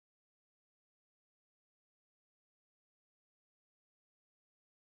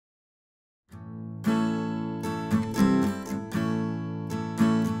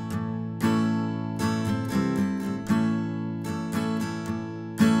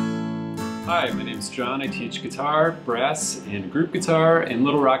Hi, my name is John. I teach guitar, brass, and group guitar in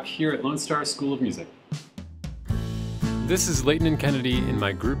Little Rock here at Lone Star School of Music. This is Leighton and Kennedy in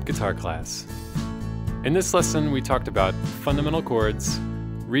my group guitar class. In this lesson, we talked about fundamental chords,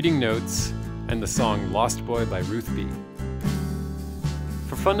 reading notes, and the song Lost Boy by Ruth B.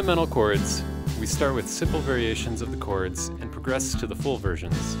 For fundamental chords, we start with simple variations of the chords and progress to the full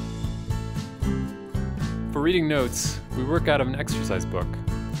versions. For reading notes, we work out of an exercise book.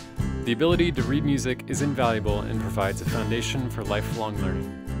 The ability to read music is invaluable and provides a foundation for lifelong learning.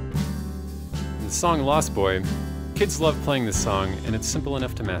 In the song Lost Boy, kids love playing this song and it's simple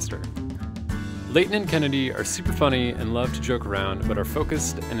enough to master. Leighton and Kennedy are super funny and love to joke around, but are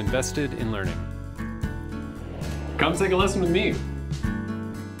focused and invested in learning. Come take a lesson with me.